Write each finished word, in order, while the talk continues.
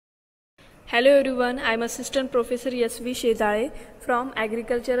Hello everyone, I am Assistant Professor S.V. Shezale from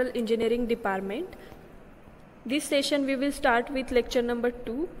Agricultural Engineering Department. This session we will start with lecture number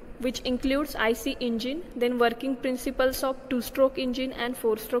 2, which includes IC engine, then working principles of 2-stroke engine and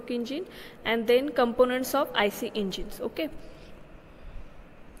 4-stroke engine, and then components of IC engines. Okay,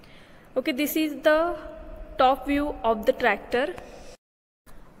 this is the top view of the tractor.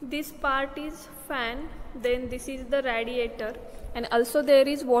 This part is fan, then this is the radiator, and also there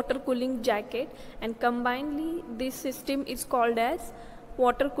is water cooling jacket, and combinedly this system is called as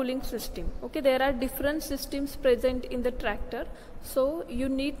water cooling system. Okay, there are different systems present in the tractor, so you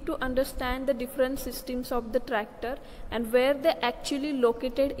need to understand the different systems of the tractor and where they actually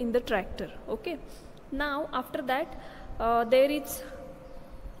located in the tractor. Okay, now after that there is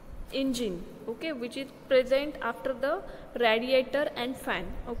engine, okay, which is present after the radiator and fan.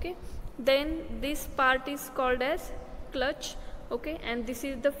 Okay, then this part is called as clutch. Okay, and this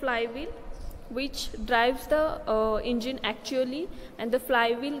is the flywheel which drives the engine actually, and the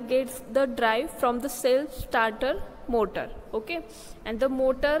flywheel gets the drive from the self starter motor. Okay, and the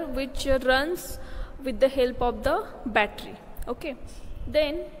motor which runs with the help of the battery. Okay,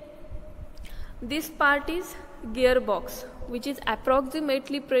 then this part is gearbox, which is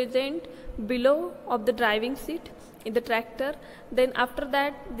approximately present below of the driving seat in the tractor. Then after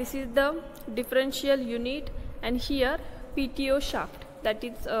that this is the differential unit, and here PTO shaft, that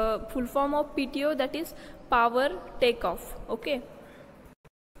is full form of PTO, that is power takeoff. Okay,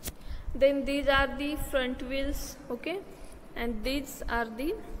 then these are the front wheels. Okay, and these are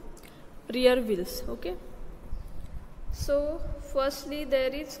the rear wheels. Okay, so firstly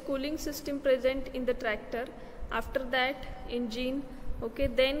there is cooling system present in the tractor, after that engine, okay,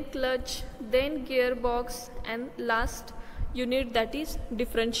 then clutch, then gearbox, and last unit, that is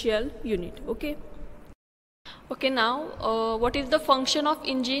differential unit. Okay, now what is the function of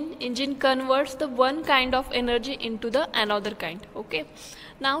engine? Engine converts the one kind of energy into the another kind. Okay,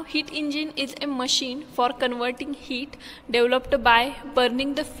 now heat engine is a machine for converting heat developed by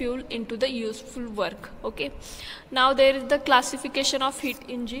burning the fuel into the useful work. Okay, now there is the classification of heat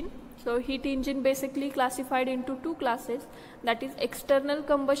engine. So heat engine basically classified into two classes, that is external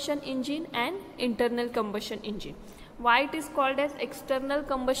combustion engine and internal combustion engine. Why it is called as external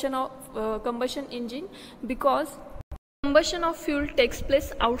combustion engine? Because combustion of fuel takes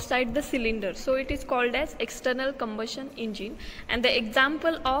place outside the cylinder, so it is called as external combustion engine. And the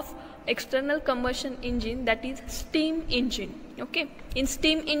example of external combustion engine, that is steam engine. Okay, in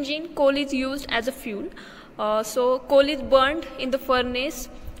steam engine coal is used as a fuel. So coal is burned in the furnace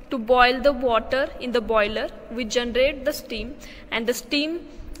to boil the water in the boiler, which generate the steam, and the steam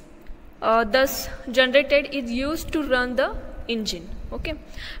thus generated is used to run the engine. Okay,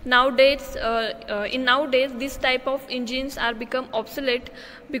 nowadays this type of engines are become obsolete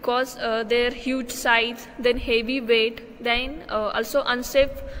because their huge size, then heavy weight, then also unsafe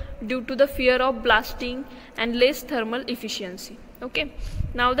due to the fear of blasting and less thermal efficiency. Okay,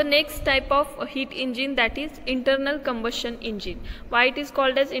 now the next type of heat engine, that is internal combustion engine. Why it is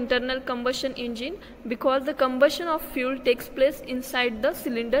called as internal combustion engine? Because the combustion of fuel takes place inside the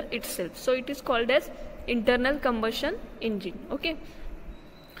cylinder itself, so it is called as internal combustion engine. Okay,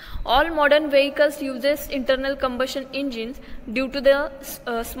 all modern vehicles uses internal combustion engines due to the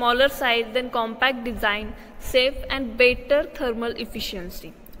smaller size, then compact design, safe and better thermal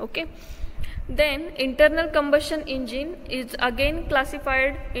efficiency. Okay, then internal combustion engine is again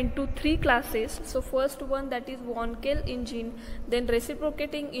classified into three classes. So first one, that is Wankel engine, then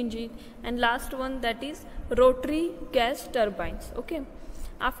reciprocating engine, and last one, that is rotary gas turbines. Okay,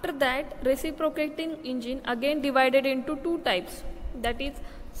 after that reciprocating engine again divided into two types, that is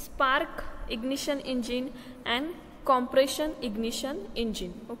spark ignition engine and compression ignition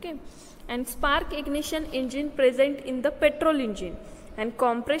engine. Okay, and spark ignition engine present in the petrol engine, and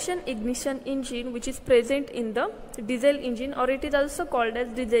compression ignition engine which is present in the diesel engine, or it is also called as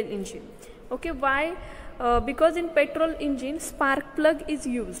diesel engine. Okay, why? Because in petrol engine spark plug is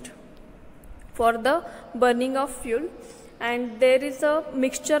used for the burning of fuel, and there is a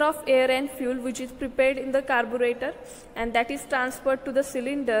mixture of air and fuel which is prepared in the carburetor, and that is transferred to the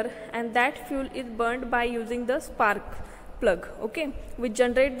cylinder, and that fuel is burned by using the spark plug. Okay, which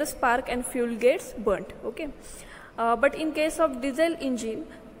generate the spark and fuel gets burnt. Okay, but in case of diesel engine,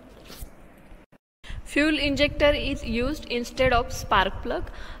 fuel injector is used instead of spark plug.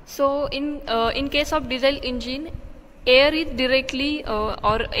 So in case of diesel engine, air is directly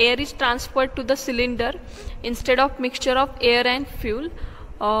or air is transferred to the cylinder instead of mixture of air and fuel.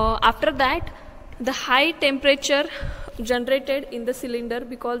 After that the high temperature generated in the cylinder,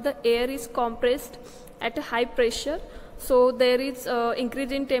 because the air is compressed at a high pressure, so there is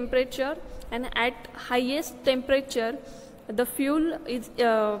increase in temperature, and at highest temperature the fuel is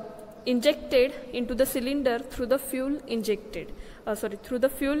injected into the cylinder through the fuel injector,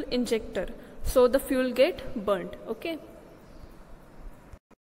 so the fuel get burnt. Okay,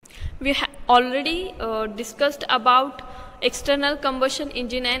 we already discussed about external combustion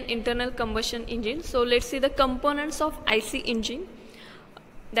engine and internal combustion engine. So let's see the components of IC engine,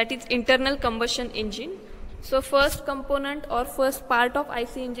 that is internal combustion engine. So first component or first part of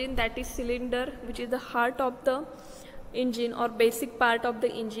IC engine, that is cylinder, which is the heart of the engine or basic part of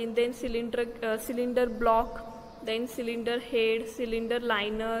the engine. Then cylinder block, then cylinder head, cylinder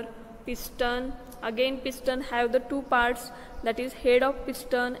liner, piston. Again piston have the two parts, that is head of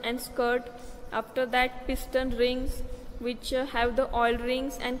piston and skirt. After that piston rings, which have the oil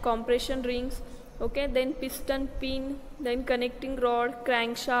rings and compression rings. Okay, then piston pin, then connecting rod,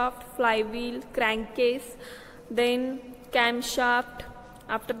 crankshaft, flywheel, crankcase, then camshaft.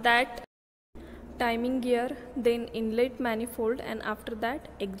 After that timing gear, then inlet manifold, and after that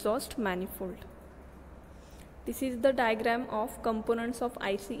exhaust manifold. This is the diagram of components of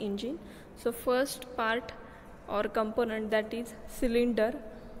IC engine. So first part or component, that is cylinder,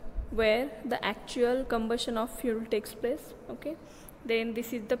 where the actual combustion of fuel takes place. Okay, then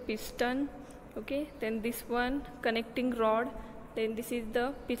this is the piston. Okay, then this one connecting rod, then this is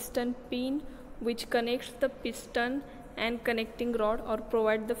the piston pin which connects the piston and connecting rod or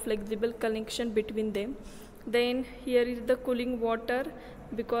provide the flexible connection between them. Then here is the cooling water,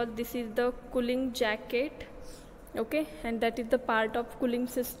 because this is the cooling jacket. Okay, and that is the part of cooling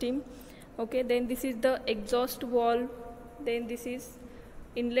system. Okay, then this is the exhaust valve, then this is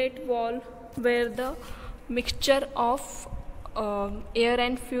inlet valve, where the mixture of air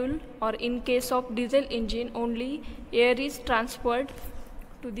and fuel, or in case of diesel engine only air is transferred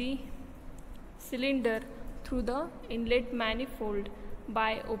to the cylinder through the inlet manifold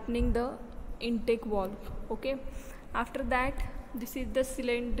by opening the intake valve. Okay, after that this is the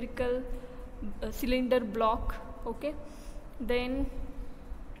cylindrical cylinder block. Okay, then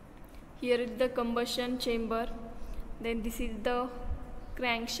here is the combustion chamber, then this is the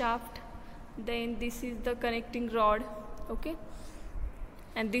crankshaft, then this is the connecting rod. Okay,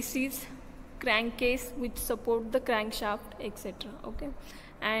 and this is crankcase which support the crankshaft, etc. Okay,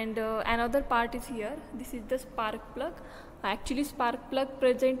 and another part is here, this is the spark plug. Actually spark plug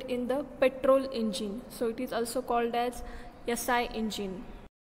present in the petrol engine, so it is also called as SI engine.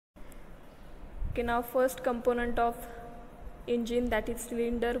 Okay, now first component of engine, that is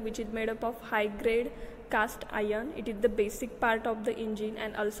cylinder, which is made up of high grade cast iron. It is the basic part of the engine,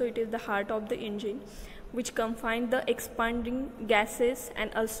 and also it is the heart of the engine, which confine the expanding gases,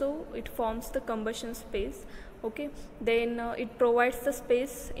 and also it forms the combustion space. Okay, then it provides the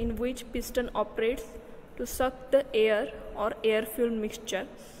space in which piston operates to suck the air or air fuel mixture.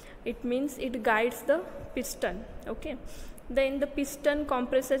 It means it guides the piston. Okay, then the piston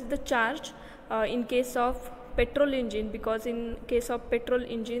compresses the charge in case of petrol engine, because in case of petrol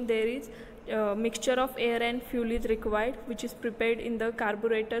engine there is mixture of air and fuel is required, which is prepared in the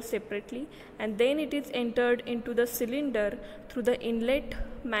carburetor separately, and then it is entered into the cylinder through the inlet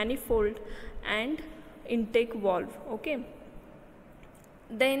manifold and intake valve. Okay,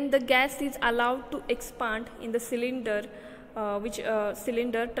 then the gas is allowed to expand in the cylinder,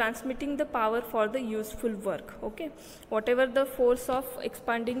 cylinder transmitting the power for the useful work. Okay, whatever the force of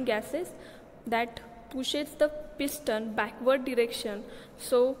expanding gases, that pushes the piston backward direction,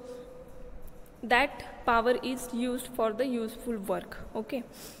 so that power is used for the useful work. Okay,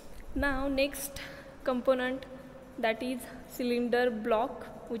 now next component, that is cylinder block,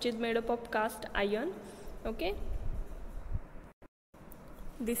 which is made up of cast iron. Okay,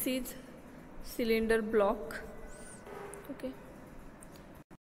 this is cylinder block. Okay,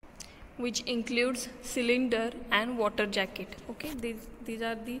 which includes cylinder and water jacket. Okay, these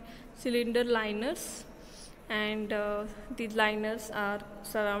are the cylinder liners, and these liners are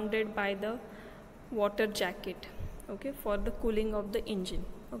surrounded by the water jacket. Okay, for the cooling of the engine.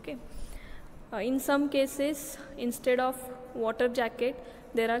 Okay, in some cases instead of water jacket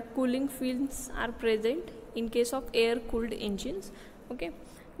there are cooling fins are present in case of air cooled engines. Okay,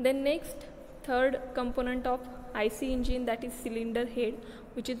 then next third component of IC engine, that is cylinder head,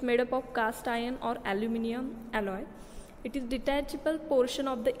 which is made up of cast iron or aluminum alloy. It is detachable portion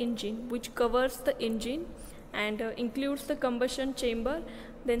of the engine which covers the engine and includes the combustion chamber,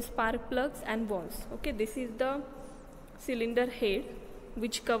 then spark plugs and valves. Okay, this is the cylinder head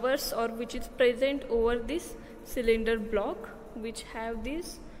which covers or which is present over this cylinder block, which have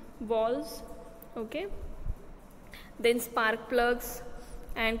these valves. Okay, then spark plugs,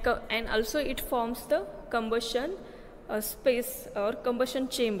 and also it forms the combustion space or combustion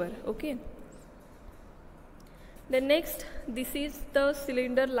chamber. Okay. Then next, this is the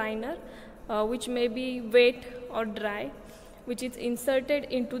cylinder liner, which may be wet or dry, which is inserted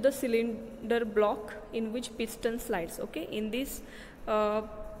into the cylinder block in which piston slides. Okay, in this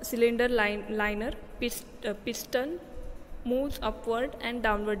cylinder liner, piston moves upward and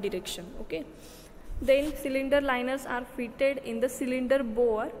downward direction. Okay, then cylinder liners are fitted in the cylinder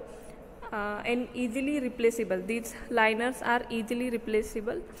bore and easily replaceable. These liners are easily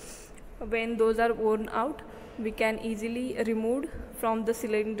replaceable. When those are worn out, we can easily remove from the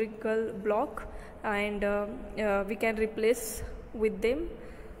cylindrical block, and we can replace with them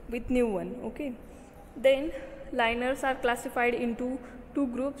with new one. Okay, then liners are classified into two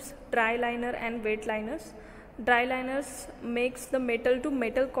groups, dry liner and wet liners. Dry liners makes the metal to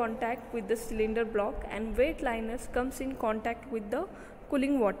metal contact with the cylinder block, and wet liners comes in contact with the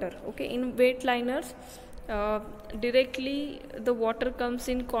cooling water. Okay, in wet liners directly the water comes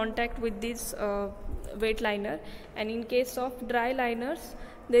in contact with this wet liner, and in case of dry liners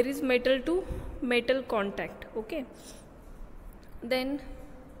there is metal to metal contact. Okay, then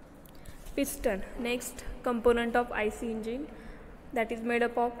piston, next component of IC engine, that is made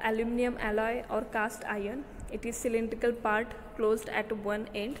up of aluminum alloy or cast iron. It is cylindrical part closed at one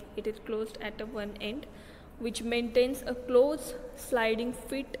end. It is closed at one end, which maintains a close sliding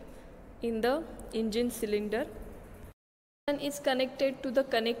fit in the engine cylinder. Piston is connected to the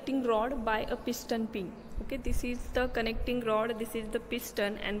connecting rod by a piston pin. Okay, this is the connecting rod, this is the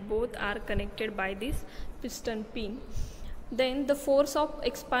piston, and both are connected by this piston pin. Then the force of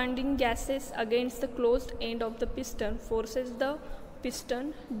expanding gases against the closed end of the piston forces the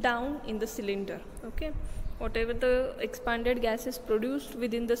piston down in the cylinder. Okay, whatever the expanded gas is produced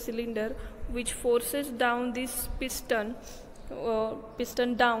within the cylinder, which forces down this piston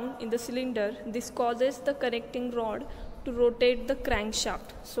down in the cylinder, this causes the connecting rod to rotate the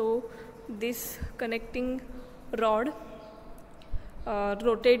crankshaft. So this connecting rod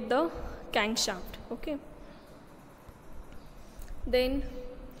rotate the crankshaft. Okay, then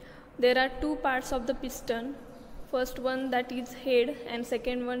there are two parts of the piston. First one, that is head, and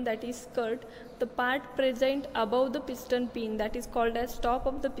second one, that is skirt. The part present above the piston pin, that is called as top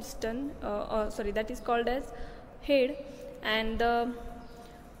of the piston, that is called as head, and the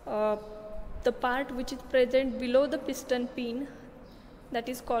part which is present below the piston pin, that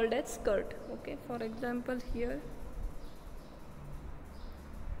is called as skirt. Okay, for example, here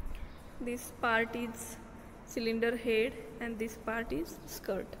this part is cylinder head and this part is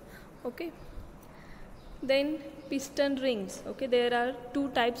skirt. Okay, then piston rings. Okay, there are two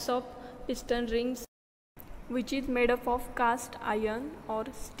types of piston rings, which is made up of cast iron or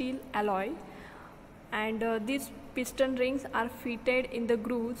steel alloy, and these piston rings are fitted in the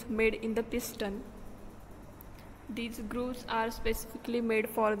grooves made in the piston. These grooves are specifically made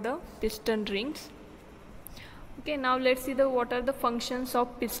for the piston rings. Okay, now let's see what are the functions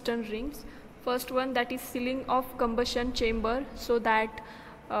of piston rings. First one, that is sealing of combustion chamber, so that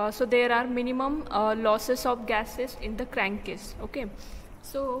so there are minimum losses of gases in the crankcase. Okay,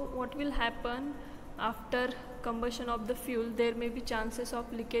 so what will happen after combustion of the fuel? There may be chances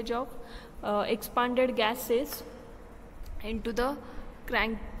of leakage of expanded gases into the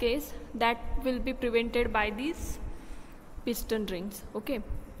crankcase. That will be prevented by these piston rings. Okay,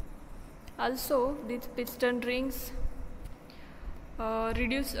 also these piston rings it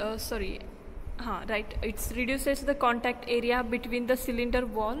reduces the contact area between the cylinder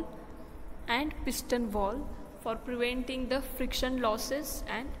wall and piston wall for preventing the friction losses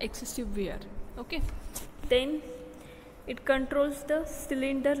and excessive wear. Okay, then it controls the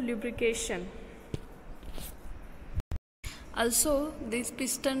cylinder lubrication. Also, these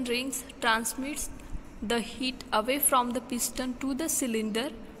piston rings transmits the heat away from the piston to the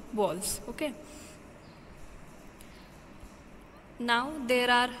cylinder walls. Okay, now there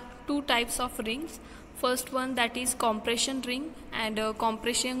are two types of rings. First one, that is compression ring, and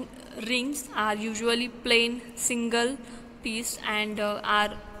compression rings are usually plain single piece and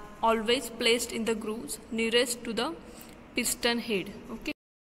are always placed in the grooves nearest to the piston head. Okay,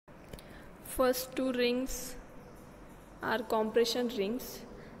 first two rings are compression rings,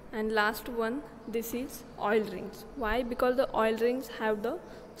 and last one, this is oil rings. Why? Because the oil rings have the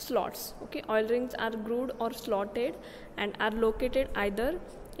slots. Okay, oil rings are grooved or slotted and are located either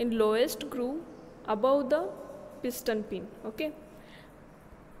in lowest groove above the piston pin. Okay,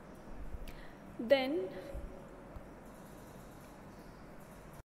 then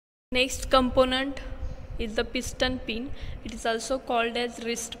next component is the piston pin. It is also called as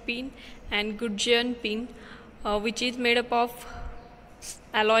wrist pin and gudgeon pin, which is made up of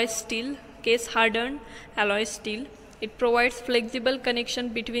alloy steel, case hardened alloy steel. It provides flexible connection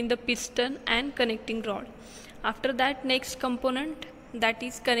between the piston and connecting rod. After that, next component, that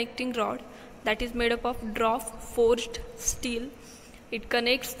is connecting rod, that is made up of draft forged steel. It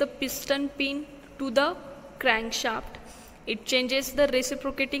connects the piston pin to the crankshaft. It changes the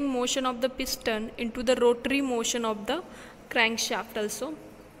reciprocating motion of the piston into the rotary motion of the crankshaft also,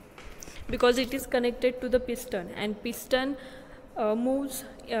 because it is connected to the piston, and piston moves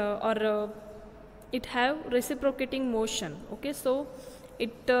or it have reciprocating motion. Okay, so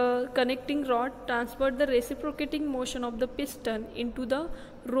it connecting rod transferred the reciprocating motion of the piston into the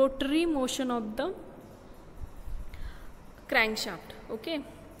rotary motion of the crankshaft. Okay,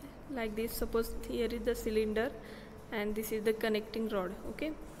 like this, suppose here is the cylinder and this is the connecting rod.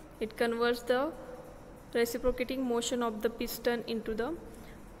 Okay, it converts the reciprocating motion of the piston into the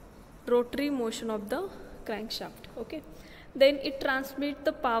rotary motion of the crankshaft. Okay, then it transmits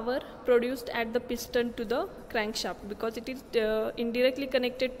the power produced at the piston to the crankshaft, because it is indirectly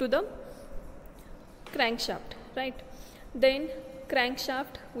connected to the crankshaft, right? Then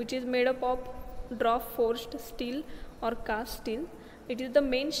crankshaft, which is made up of draft forged steel or cast steel, it is the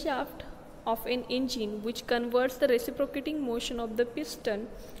main shaft of an engine which converts the reciprocating motion of the piston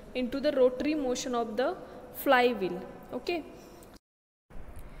into the rotary motion of the flywheel. Okay,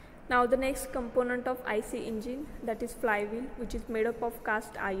 now the next component of IC engine, that is flywheel, which is made up of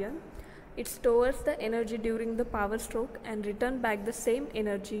cast iron. It stores the energy during the power stroke and return back the same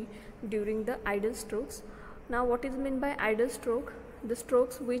energy during the idle strokes. Now what is meant by idle stroke? The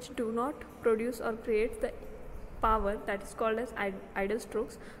strokes which do not produce or create the power, that is called as idle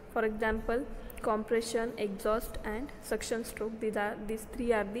strokes. For example, compression, exhaust and suction stroke. These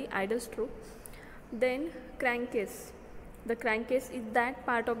three are the idle stroke. Then crankcase. The crankcase is that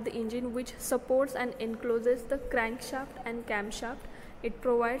part of the engine which supports and encloses the crankshaft and camshaft. It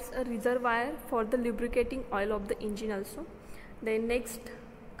provides a reservoir for the lubricating oil of the engine also. The next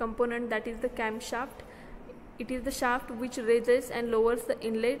component, that is the camshaft. It is the shaft which raises and lowers the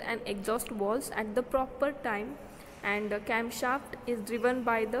inlet and exhaust valves at the proper time, and the camshaft is driven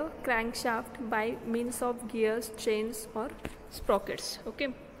by the crankshaft by means of gears, chains or sprockets.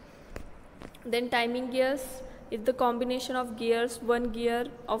 Okay. Then timing gears is the combination of gears, one gear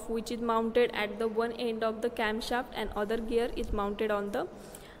of which is mounted at the one end of the camshaft and other gear is mounted on the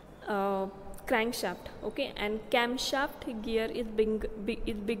crankshaft. Okay, and camshaft gear is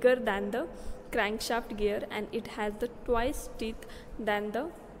bigger than the crankshaft gear, and it has the twice teeth than the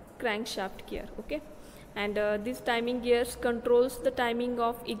crankshaft gear. Okay, and these timing gears controls the timing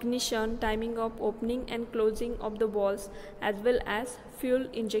of ignition, timing of opening and closing of the valves, as well as fuel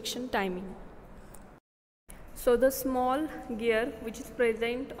injection timing. So the small gear which is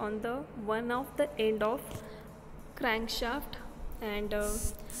present on the one of the end of crankshaft, and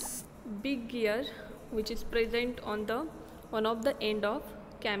big gear which is present on the one of the end of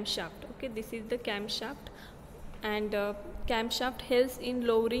camshaft. Okay, this is the camshaft, and camshaft helps in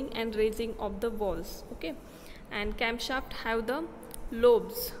lowering and raising of the valves. Okay, and camshaft have the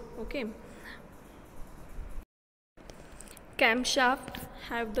lobes. Okay, camshaft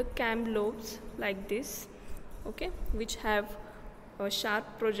have the cam lobes like this. Okay, which have a sharp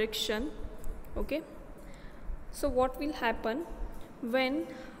projection. Okay, so what will happen when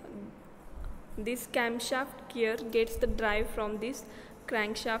this camshaft gear gets the drive from this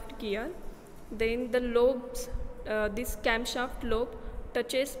crankshaft gear? Then the lobes, this camshaft lobe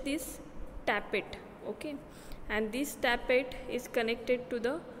touches this tappet. Okay, and this tappet is connected to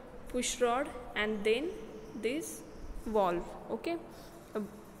the push rod and then this valve. Okay,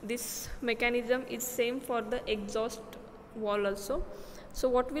 this mechanism is same for the exhaust valve also. So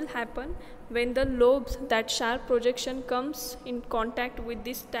what will happen when the lobes, that sharp projection, comes in contact with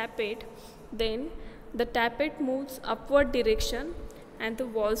this tappet? Then the tappet moves upward direction and the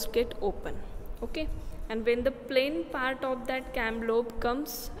valves get open. Okay, and when the plain part of that cam lobe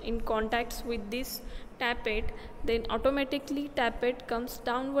comes in contact with this tappet, then automatically tappet comes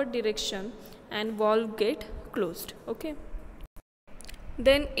downward direction and valve get closed. Okay.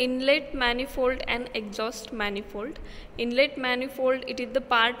 Then inlet manifold and exhaust manifold. Inlet manifold, it is the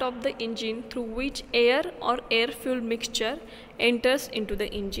part of the engine through which air or air fuel mixture enters into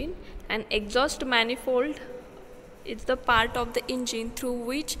the engine, and exhaust manifold is the part of the engine through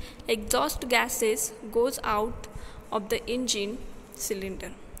which exhaust gases goes out of the engine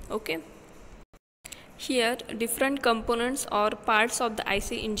cylinder. Okay, here different components or parts of the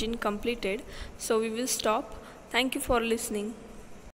IC engine completed, so we will stop. Thank you for listening.